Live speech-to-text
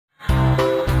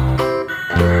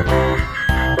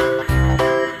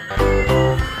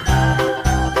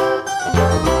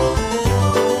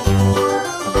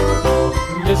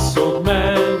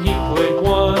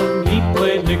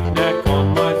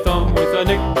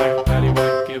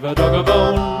give a dog a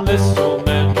bone. This old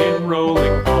man came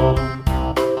rolling home.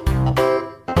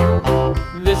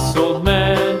 This old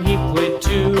man, he played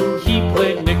too. He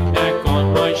played knick-knack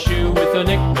on my shoe. With a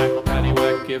knick-knack,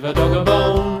 paddywhack, give a dog a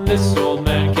bone. This old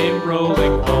man came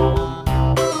rolling home.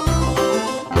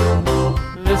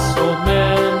 This old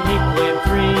man, he played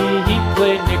three. He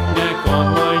played knick-knack on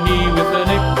my knee. With a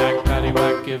knick-knack,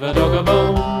 paddywhack, give a dog a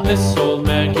bone. This old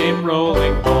man came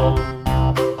rolling home.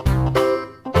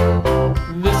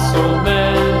 This old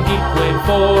man, he played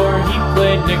four. He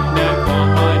played knick-knack on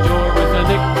my door. With a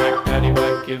knick-knack,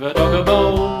 paddywhack, give a dog a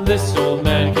bone. This old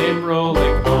man came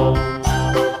rolling home.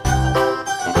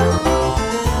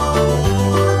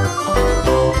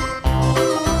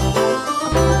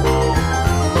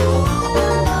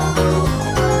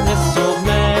 This old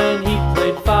man, he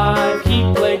played five.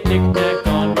 He played knick-knack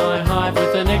on my hive.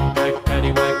 With a knick-knack,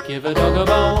 paddywhack, give a dog a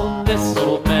bone. This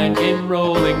old man came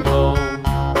rolling home.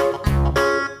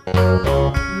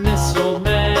 This old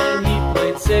man, he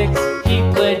played six. He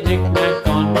played knick-knack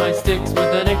on my sticks. With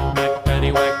a knick-knack,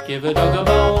 paddywhack, give a dog a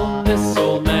bone. This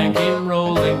old man came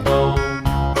rolling home.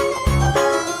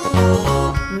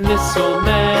 This old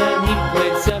man,